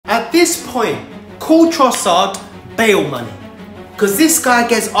At this point, call Trossard bail money. Because this guy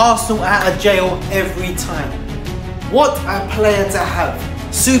gets Arsenal out of jail every time. What a player to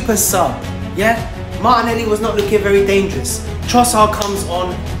have. Super sub, yeah? Martinelli was not looking very dangerous. Trossard comes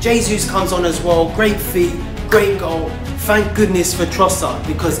on, Jesus comes on as well. Great feet, great goal. Thank goodness for Trossard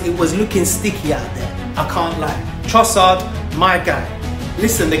because it was looking sticky out there. I can't lie. Trossard, my guy.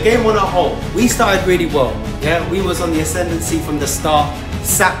 Listen, the game on a whole, we started really well. Yeah, we was on the ascendancy from the start.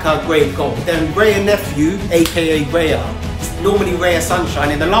 Saka, great goal. Then Raya Nephew, aka Raya, normally Raya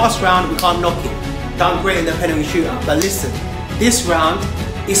Sunshine. In the last round, we can't knock it. Done great in the penalty shootout. But listen, this round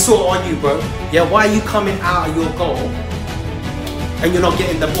is sort of on you, bro. Yeah, why are you coming out of your goal and you're not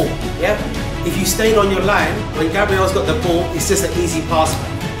getting the ball? Yeah, if you stayed on your line when Gabriel's got the ball, it's just an easy pass.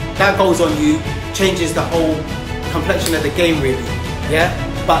 That goes on you, changes the whole complexion of the game, really. Yeah,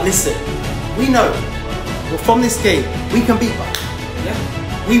 but listen, we know from this game we can beat Bayern.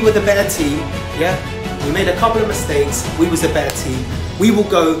 Yeah, we were the better team. Yeah, we made a couple of mistakes. We was the better team. We will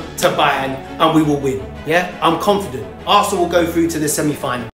go to Bayern and we will win. Yeah, I'm confident. Arsenal will go through to the semi-final.